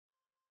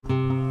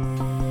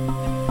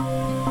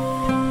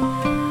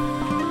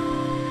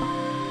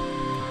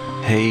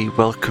Hey,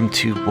 welcome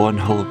to One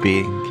Whole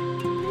Being.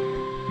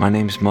 My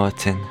name's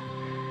Martin,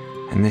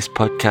 and this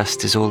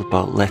podcast is all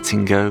about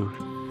letting go,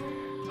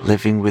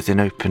 living with an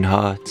open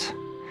heart,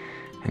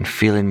 and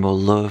feeling more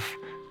love,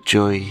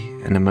 joy,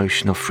 and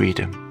emotional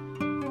freedom.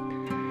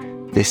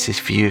 This is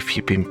for you if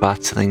you've been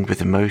battling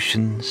with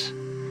emotions.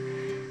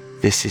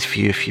 This is for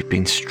you if you've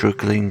been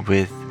struggling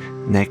with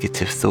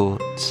negative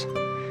thoughts.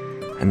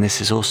 And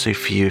this is also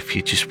for you if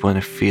you just want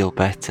to feel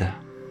better.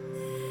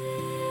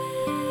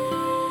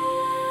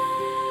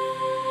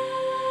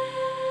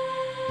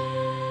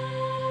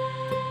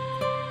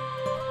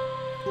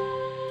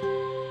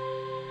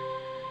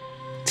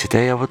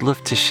 Today I would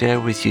love to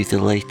share with you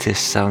the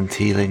latest sound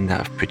healing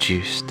that I've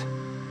produced.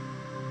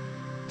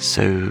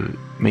 So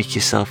make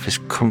yourself as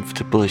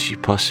comfortable as you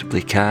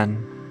possibly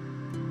can.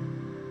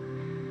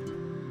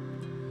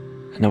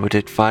 And I would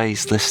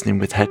advise listening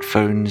with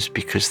headphones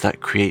because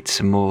that creates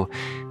a more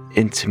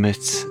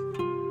intimate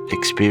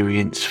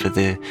experience for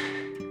the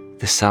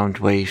sound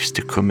waves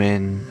to come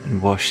in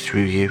and wash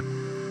through you.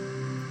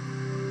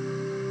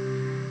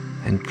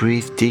 And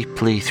breathe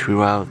deeply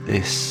throughout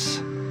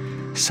this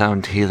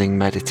sound healing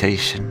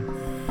meditation,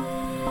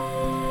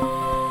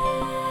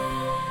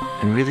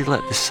 and really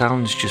let the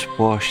sounds just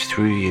wash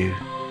through you.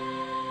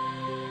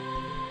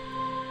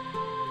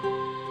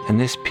 And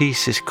this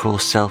piece is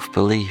called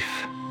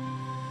self-belief,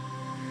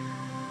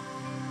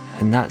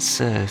 and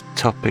that's a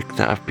topic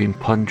that I've been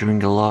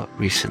pondering a lot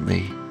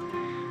recently.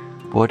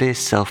 What is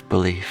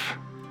self-belief?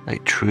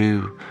 Like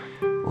true,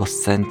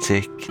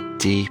 authentic,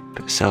 deep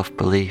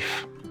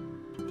self-belief.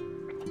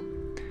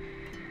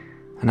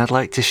 And I'd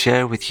like to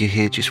share with you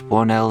here just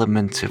one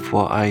element of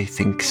what I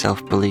think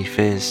self-belief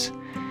is.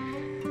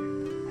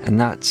 And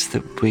that's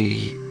that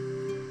we're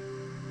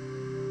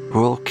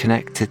all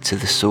connected to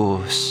the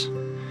source.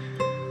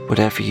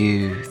 Whatever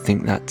you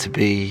think that to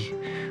be,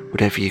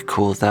 whatever you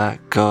call that,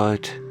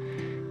 God,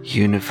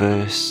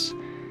 universe,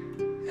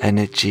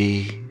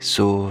 energy,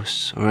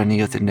 source, or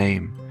any other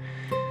name.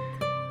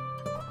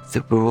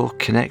 That we're all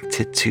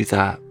connected to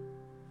that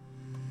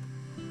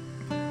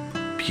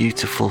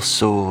beautiful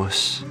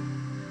source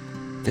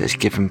that has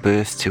given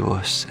birth to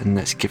us and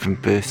that's given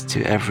birth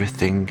to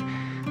everything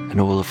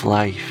and all of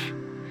life,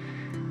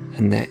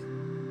 and that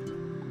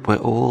we're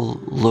all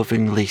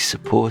lovingly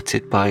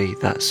supported by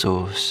that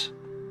source,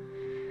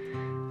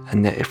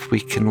 and that if we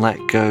can let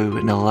go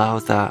and allow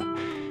that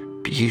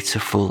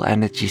beautiful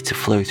energy to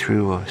flow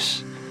through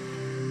us,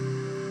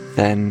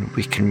 then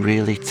we can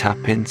really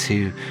tap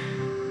into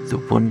the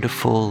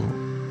wonderful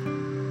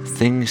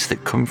things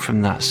that come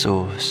from that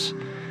source,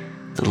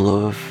 the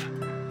love,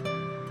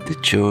 the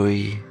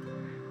joy,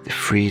 the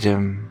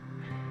freedom,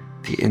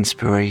 the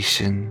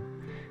inspiration,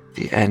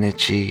 the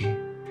energy,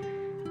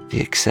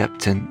 the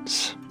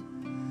acceptance.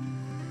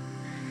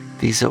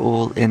 These are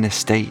all inner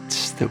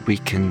states that we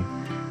can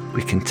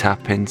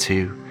tap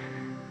into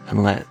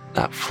and let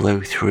that flow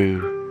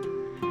through.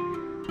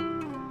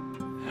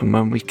 And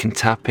when we can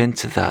tap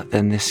into that,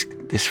 then this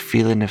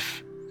feeling of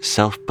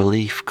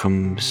self-belief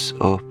comes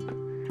up.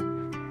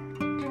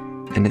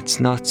 And it's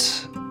not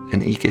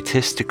an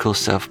egotistical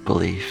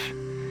self-belief.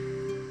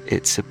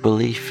 It's a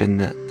belief in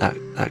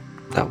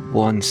that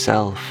one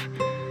self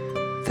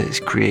that has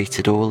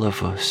created all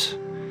of us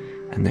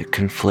and that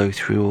can flow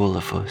through all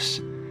of us,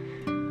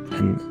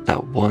 and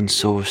that one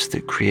source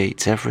that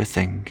creates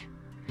everything.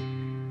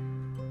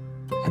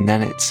 And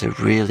then it's a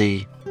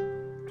really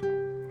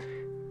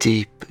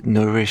deep,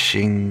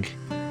 nourishing,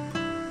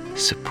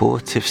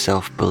 supportive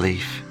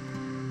self-belief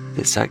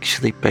that's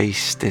actually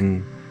based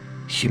in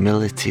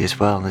humility as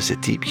well. There's a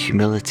deep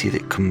humility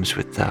that comes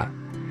with that,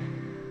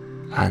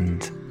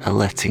 and a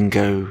letting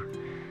go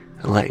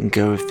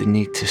of the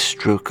need to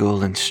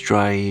struggle and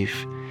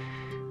strive,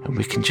 and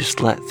we can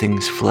just let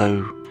things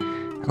flow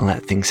and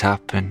let things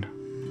happen.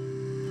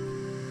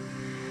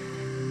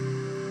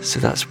 So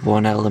that's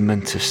one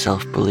element of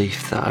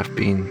self-belief that I've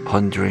been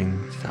pondering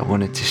that I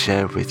wanted to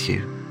share with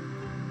you.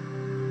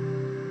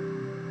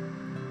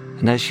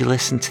 And as you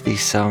listen to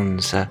these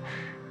sounds, I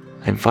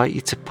invite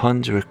you to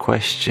ponder a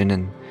question,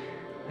 and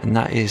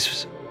that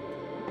is,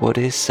 what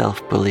is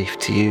self-belief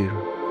to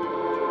you?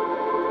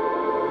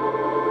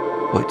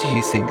 What do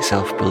you think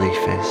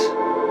self-belief is?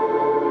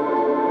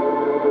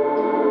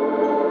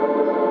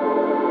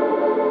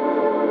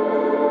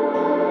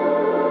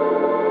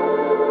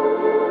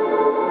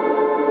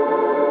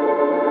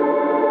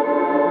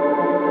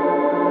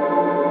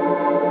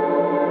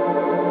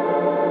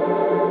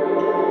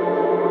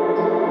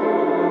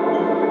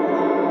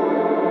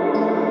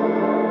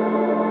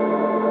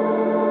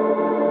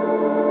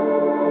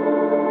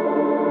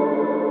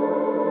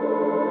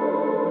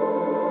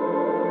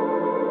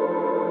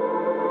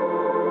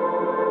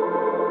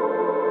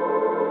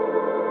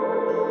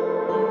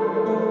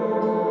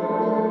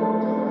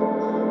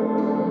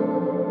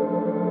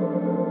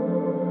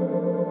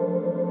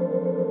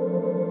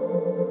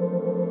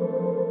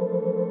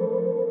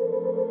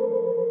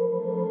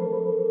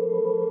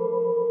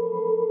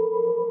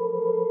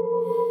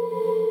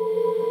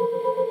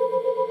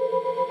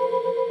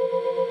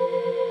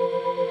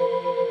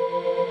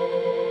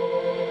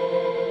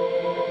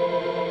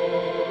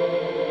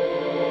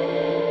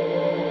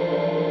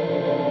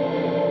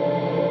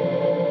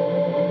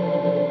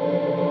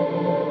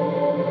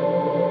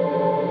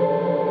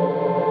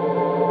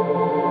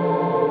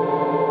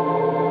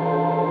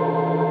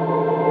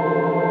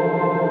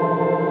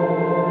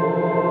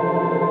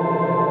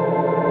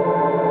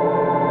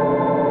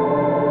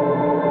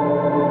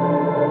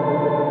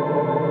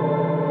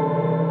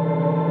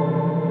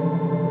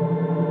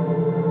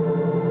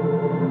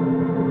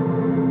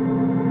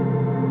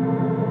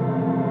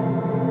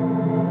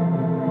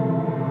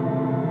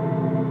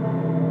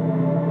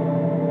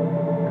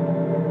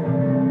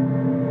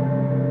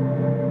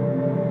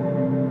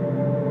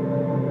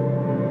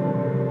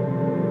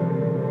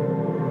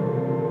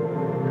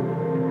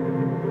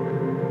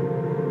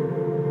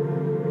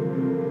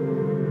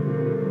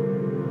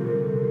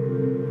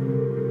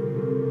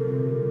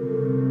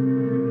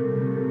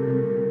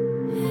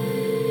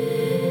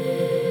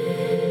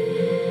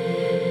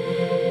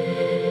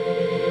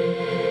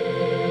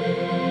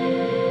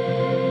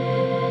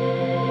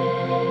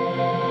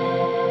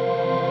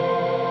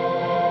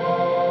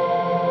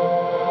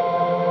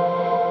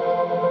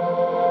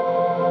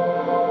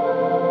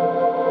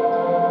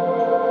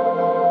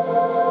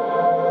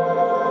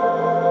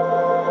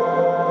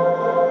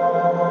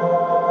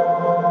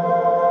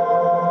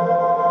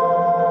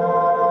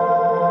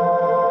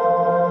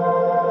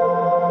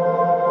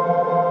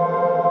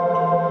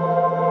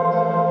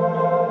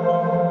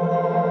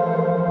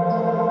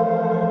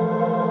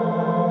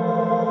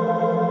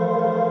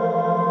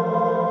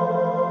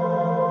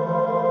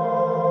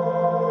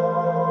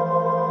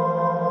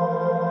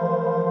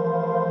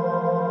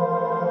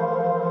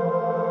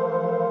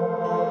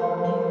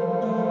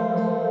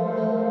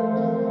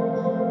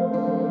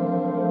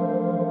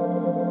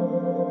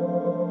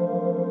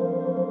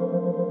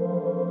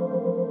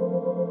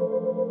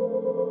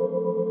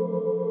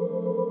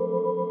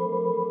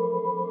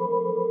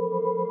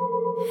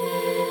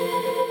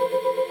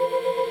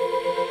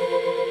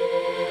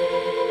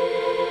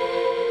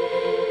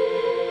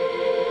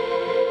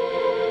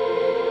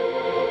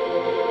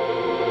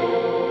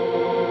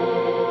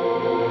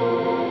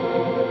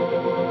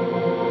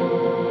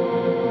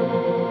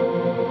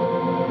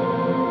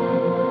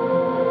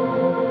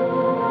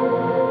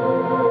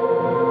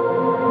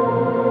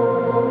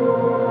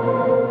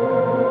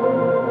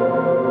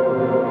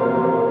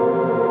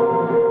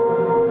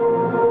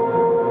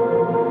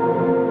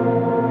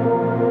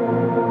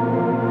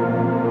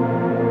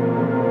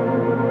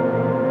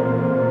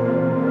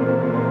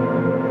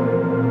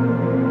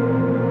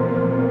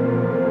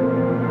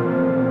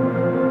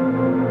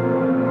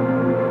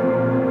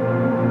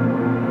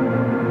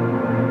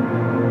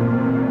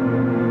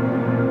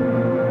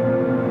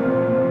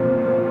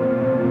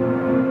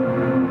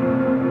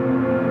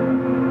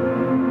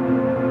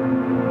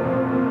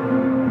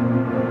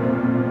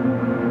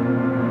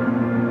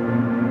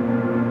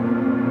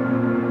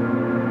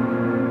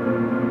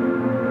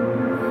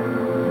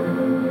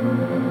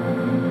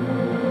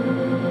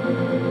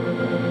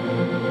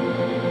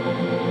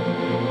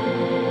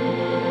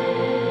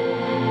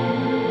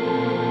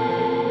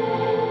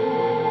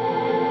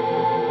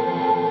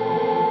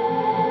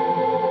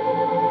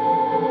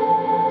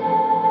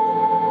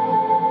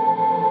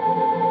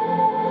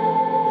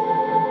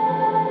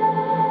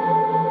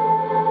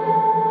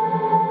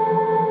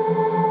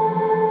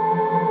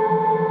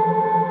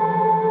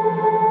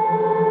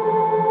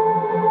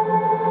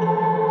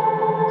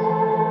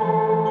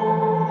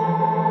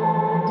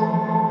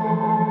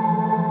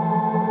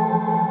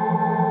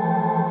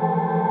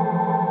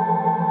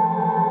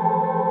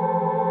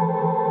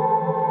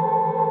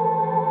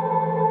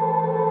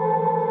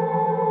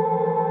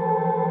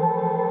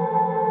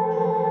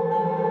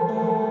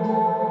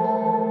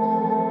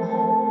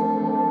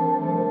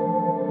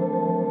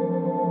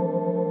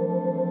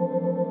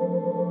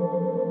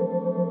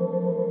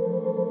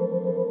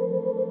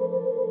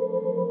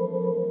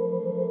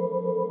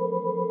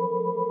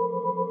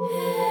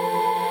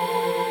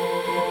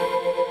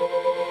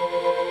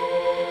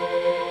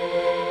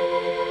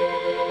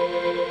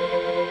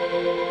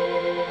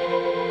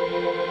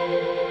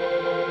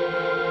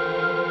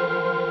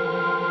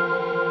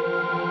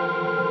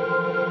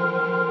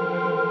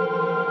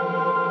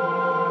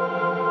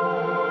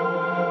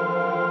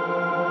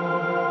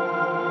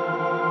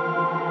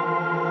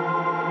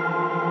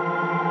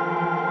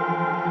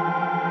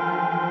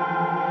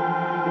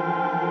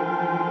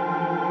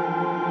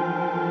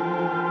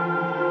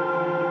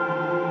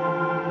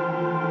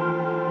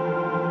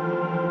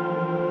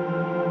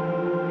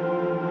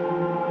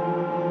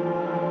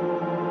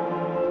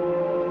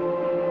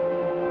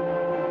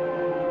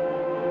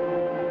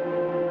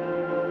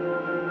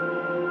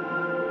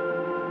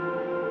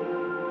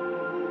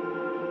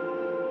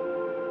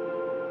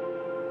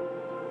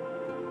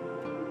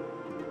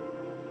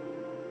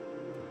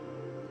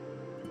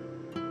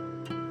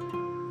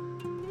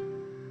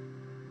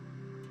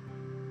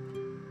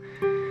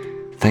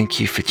 Thank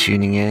you for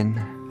tuning in.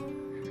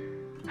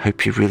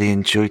 Hope you really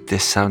enjoyed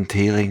this sound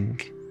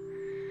healing.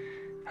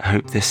 I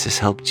hope this has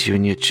helped you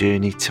in your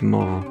journey to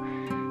more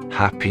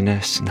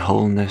happiness and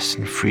wholeness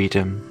and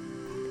freedom.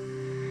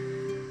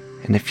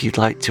 And if you'd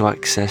like to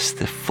access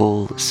the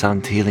full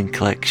sound healing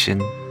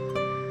collection,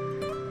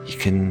 you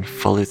can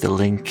follow the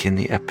link in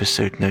the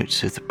episode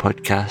notes of the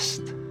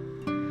podcast.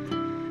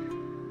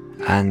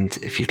 And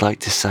if you'd like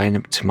to sign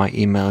up to my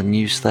email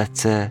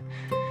newsletter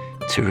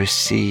to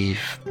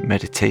receive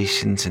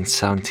meditations and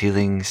sound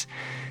healings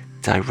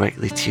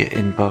directly to your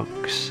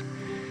inbox,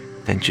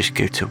 then just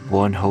go to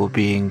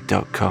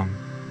onewholebeing.com.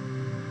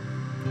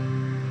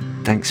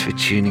 Thanks for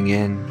tuning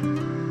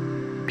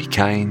in. Be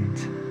kind,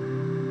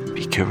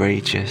 be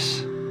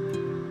courageous,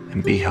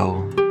 and be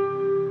whole.